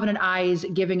Covenant Eyes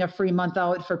giving a free month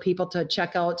out for people to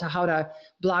check out to how to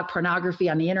block pornography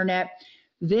on the internet.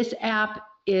 This app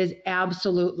is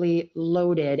absolutely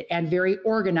loaded and very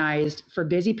organized for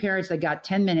busy parents that got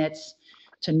 10 minutes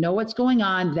to know what's going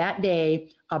on that day,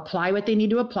 apply what they need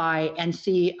to apply, and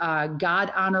see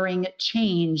God-honoring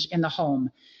change in the home.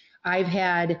 I've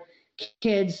had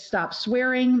kids stop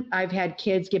swearing. I've had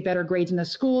kids get better grades in the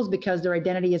schools because their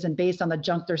identity isn't based on the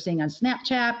junk they're seeing on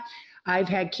Snapchat. I've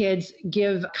had kids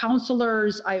give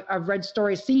counselors, I've read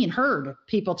stories, heard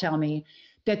people tell me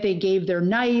that they gave their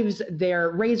knives, their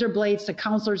razor blades to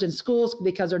counselors in schools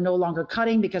because they're no longer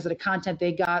cutting because of the content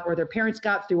they got or their parents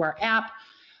got through our app.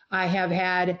 I have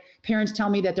had parents tell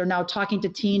me that they're now talking to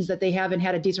teens that they haven't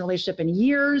had a decent relationship in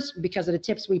years because of the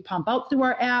tips we pump out through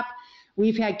our app.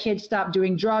 We've had kids stop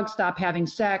doing drugs, stop having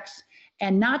sex,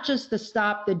 and not just to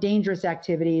stop the dangerous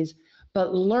activities,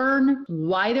 but learn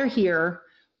why they're here,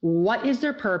 what is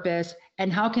their purpose,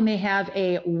 and how can they have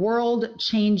a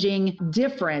world-changing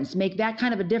difference, make that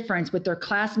kind of a difference with their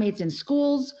classmates in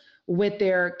schools, with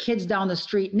their kids down the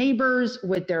street neighbors,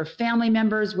 with their family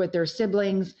members, with their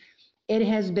siblings. It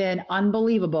has been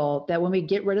unbelievable that when we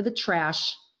get rid of the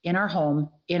trash in our home,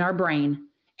 in our brain,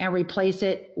 and replace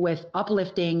it with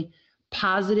uplifting,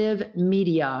 positive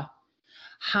media,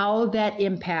 how that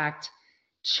impact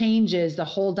changes the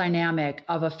whole dynamic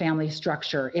of a family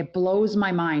structure. It blows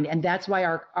my mind. And that's why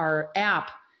our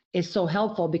app is so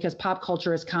helpful, because pop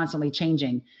culture is constantly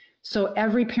changing. So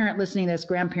every parent listening to this,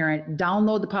 grandparent,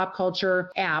 download the Pop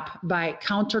Culture app by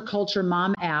Counterculture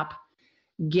Mom app.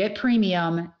 Get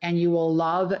Premium, and you will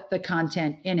love the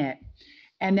content in it.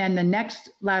 And then the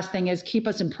last thing is keep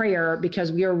us in prayer,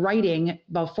 because we are writing,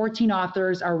 about 14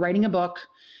 authors are writing a book,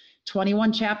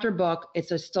 21 chapter book.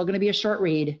 It's still going to be a short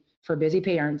read for busy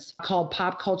parents, called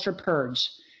Pop Culture Purge.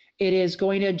 It is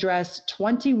going to address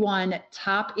 21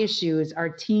 top issues our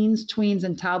teens, tweens,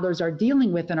 and toddlers are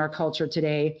dealing with in our culture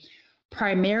today,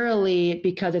 primarily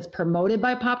because it's promoted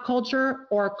by pop culture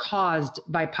or caused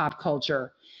by pop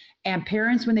culture. And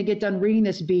parents, when they get done reading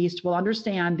this beast, will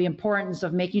understand the importance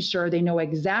of making sure they know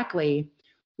exactly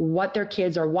what their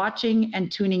kids are watching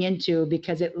and tuning into,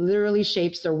 because it literally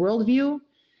shapes their worldview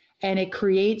and it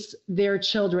creates their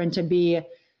children to be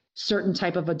certain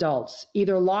type of adults,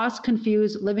 either lost,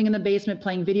 confused, living in the basement,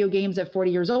 playing video games at 40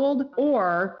 years old,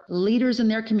 or leaders in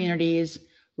their communities,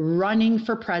 running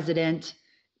for president,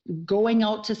 going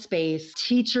out to space,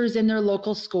 teachers in their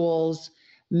local schools,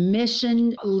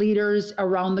 mission leaders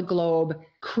around the globe,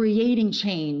 creating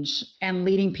change and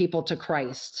leading people to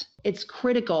Christ. It's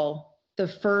critical the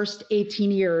first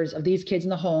 18 years of these kids in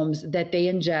the homes that they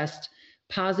ingest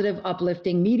positive,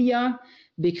 uplifting media,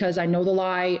 because I know the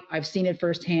lie, I've seen it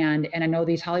firsthand, and I know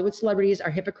these Hollywood celebrities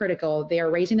are hypocritical. They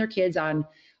are raising their kids on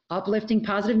uplifting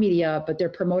positive media, but they're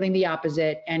promoting the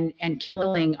opposite and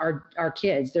killing our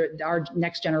kids, our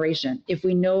next generation. If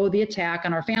we know the attack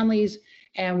on our families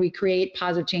and we create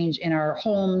positive change in our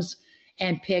homes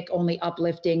and pick only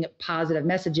uplifting positive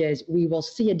messages, we will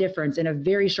see a difference in a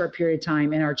very short period of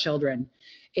time in our children.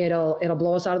 It'll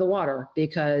blow us out of the water,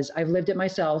 because I've lived it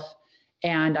myself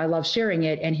and I love sharing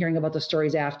it and hearing about the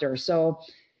stories after. So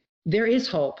there is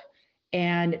hope.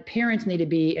 And parents need to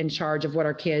be in charge of what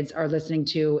our kids are listening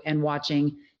to and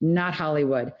watching, not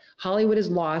Hollywood. Hollywood is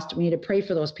lost. We need to pray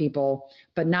for those people,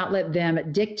 but not let them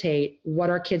dictate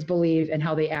what our kids believe and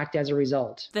how they act as a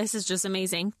result. This is just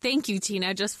amazing. Thank you,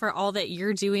 Tina, just for all that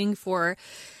you're doing for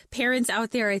parents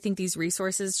out there. I think these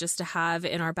resources just to have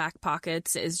in our back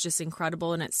pockets is just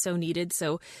incredible, and it's so needed.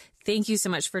 So thank you so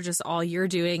much for just all you're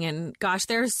doing. And gosh,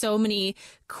 there are so many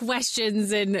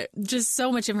questions and just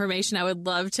so much information I would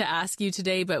love to ask you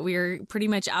today, but we're pretty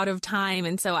much out of time.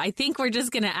 And so I think we're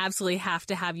just going to absolutely have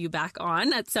to have you back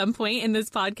on at some point in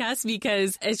this podcast,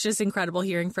 because it's just incredible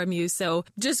hearing from you. So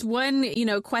just one,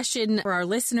 question for our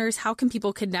listeners: how can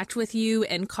people connect with you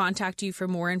and contact you for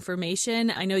more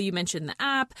information? I know you mentioned the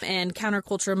app, and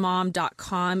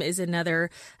counterculturemom.com is another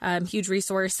huge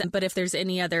resource. But if there's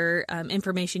any other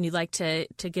information you'd like to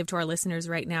give to our listeners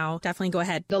right now, definitely go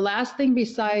ahead. The last thing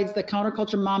besides the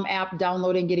Counterculture Mom app,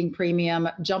 downloading, getting premium,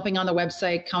 jumping on the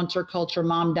website,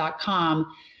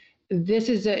 counterculturemom.com, this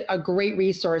is a great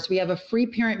resource. We have a free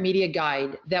parent media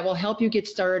guide that will help you get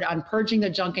started on purging the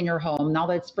junk in your home. Now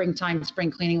that it's springtime, spring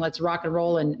cleaning, let's rock and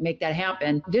roll and make that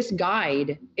happen. This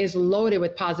guide is loaded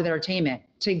with positive entertainment.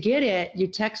 To get it, you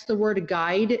text the word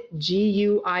guide,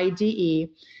 GUIDE,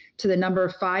 to the number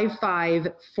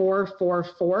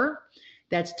 55444.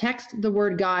 That's text the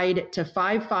word guide to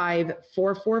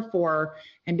 55444.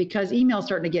 And because email's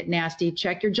starting to get nasty,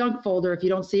 check your junk folder if you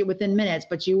don't see it within minutes,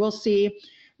 but you will see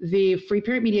the free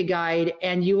parent media guide,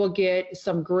 and you will get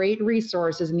some great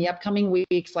resources in the upcoming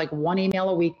weeks, like 1 email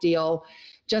a week deal,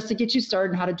 just to get you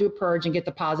started on how to do a purge and get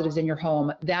the positives in your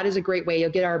home. That is a great way.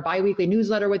 You'll get our biweekly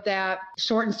newsletter with that,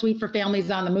 short and sweet for families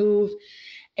on the move.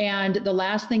 And the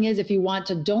last thing is, if you want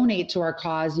to donate to our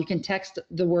cause, you can text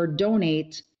the word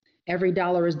donate. Every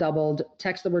dollar is doubled.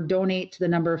 Text the word donate to the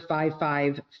number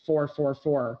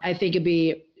 55444. I think it'd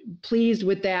be pleased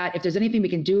with that. If there's anything we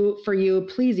can do for you,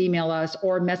 please email us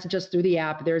or message us through the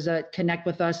app. There's a connect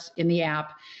with us in the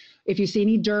app. If you see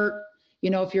any dirt,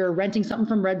 if you're renting something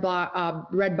from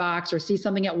Redbox or see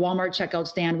something at Walmart checkout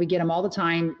stand, we get them all the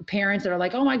time. Parents that are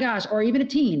like, oh my gosh, or even a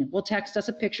teen will text us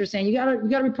a picture saying, you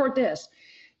gotta report this.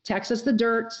 Text us the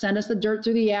dirt, send us the dirt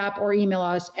through the app, or email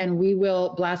us, and we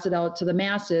will blast it out to the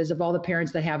masses of all the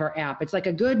parents that have our app. It's like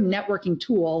a good networking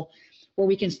tool where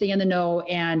we can stay in the know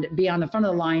and be on the front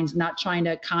of the lines, not trying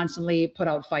to constantly put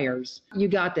out fires. You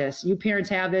got this. You parents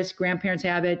have this, grandparents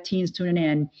have it, teens tuning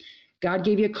in. God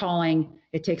gave you a calling.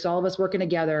 It takes all of us working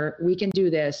together. We can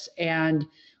do this. And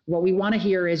what we want to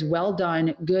hear is, well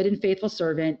done, good and faithful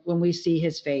servant, when we see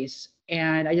his face.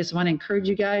 And I just want to encourage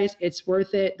you guys, it's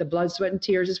worth it. The blood, sweat, and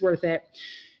tears is worth it.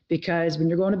 Because when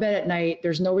you're going to bed at night,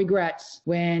 there's no regrets.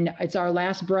 When it's our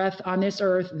last breath on this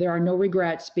earth, there are no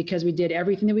regrets, because we did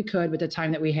everything that we could with the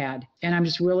time that we had. And I'm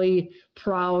just really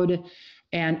proud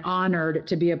and honored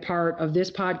to be a part of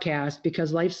this podcast,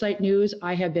 because LifeSite News,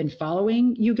 I have been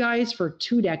following you guys for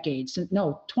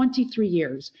 23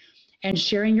 years, and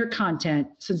sharing your content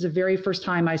since the very first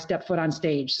time I stepped foot on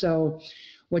stage. So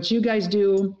what you guys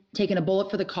do, taking a bullet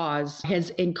for the cause, has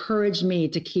encouraged me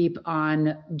to keep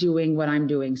on doing what I'm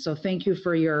doing. So thank you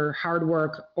for your hard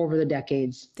work over the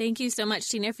decades. Thank you so much,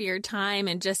 Tina, for your time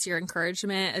and just your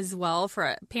encouragement as well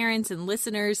for parents and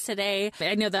listeners today.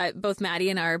 I know that both Maddie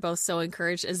and I are both so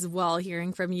encouraged as well,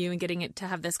 hearing from you and getting it to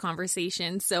have this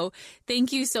conversation. So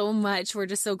thank you so much. We're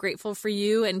just so grateful for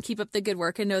you, and keep up the good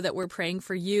work, and know that we're praying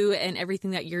for you and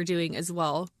everything that you're doing as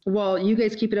well. Well, you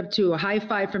guys keep it up too. A high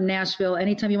five from Nashville.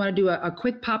 Anytime you want to do a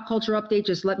quick pop culture update,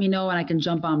 just let me know and I can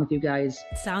jump on with you guys.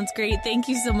 Sounds great. Thank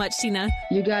you so much, Tina.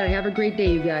 You got it. Have a great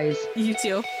day, you guys. You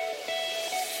too.